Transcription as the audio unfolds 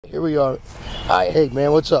Here we are. Alright, hey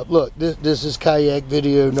man, what's up? Look, this is kayak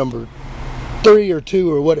video number 3 or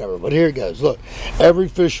 2 or whatever, but here it goes. Look, every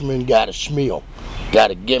fisherman got a schmeal, got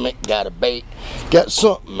a gimmick, got a bait, got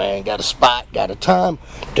something, man, got a spot, got a time.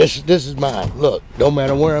 This is mine. Look, no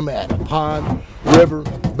matter where I'm at, a pond, river,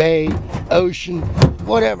 bay, ocean,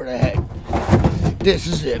 whatever the heck. This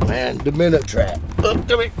is it, man, the minnow trap. Look,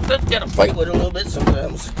 come here, let's get a fight with it a little bit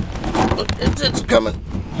sometimes. Look, it's coming.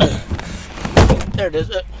 There it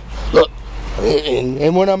is. Look,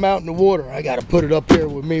 and when I'm out in the water, I got to put it up here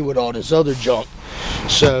with me with all this other junk.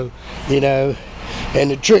 So, you know,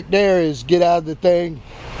 and the trick there is get out of the thing.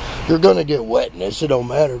 You're going to get wet in this. It don't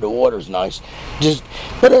matter. The water's nice. Just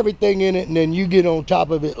put everything in it, and then you get on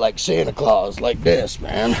top of it like Santa Claus, like this,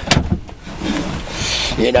 man.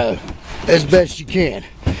 You know, as best you can.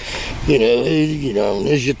 You know,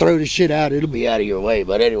 as you throw the shit out, it'll be out of your way.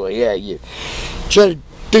 But anyway, yeah, you try to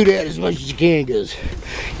do that as much as you can, because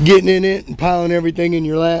getting in it and piling everything in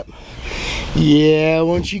your lap, yeah,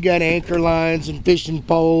 once you got anchor lines and fishing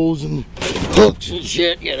poles and hooks and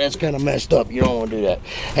shit, yeah, that's kind of messed up. You don't want to do that.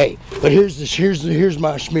 Hey, but here's my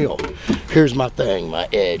schmeal. Here's my thing, my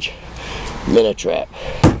edge, minnow trap,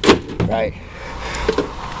 right?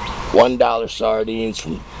 $1 sardines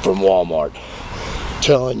from Walmart.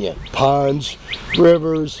 Telling you, ponds,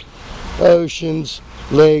 rivers, oceans,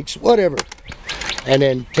 lakes, whatever. And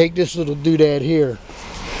then take this little doodad here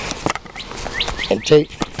and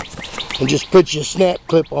just put your snap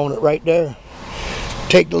clip on it right there.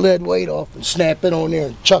 Take the lead weight off and snap it on there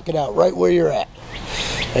and chuck it out right where you're at.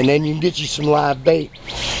 And then you can get you some live bait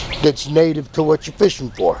that's native to what you're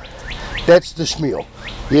fishing for. That's the schmeal.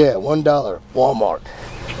 Yeah, $1 Walmart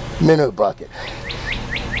minnow bucket,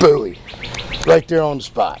 buoy, right there on the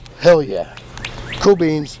spot. Hell yeah. Cool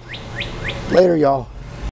beans. Later, y'all.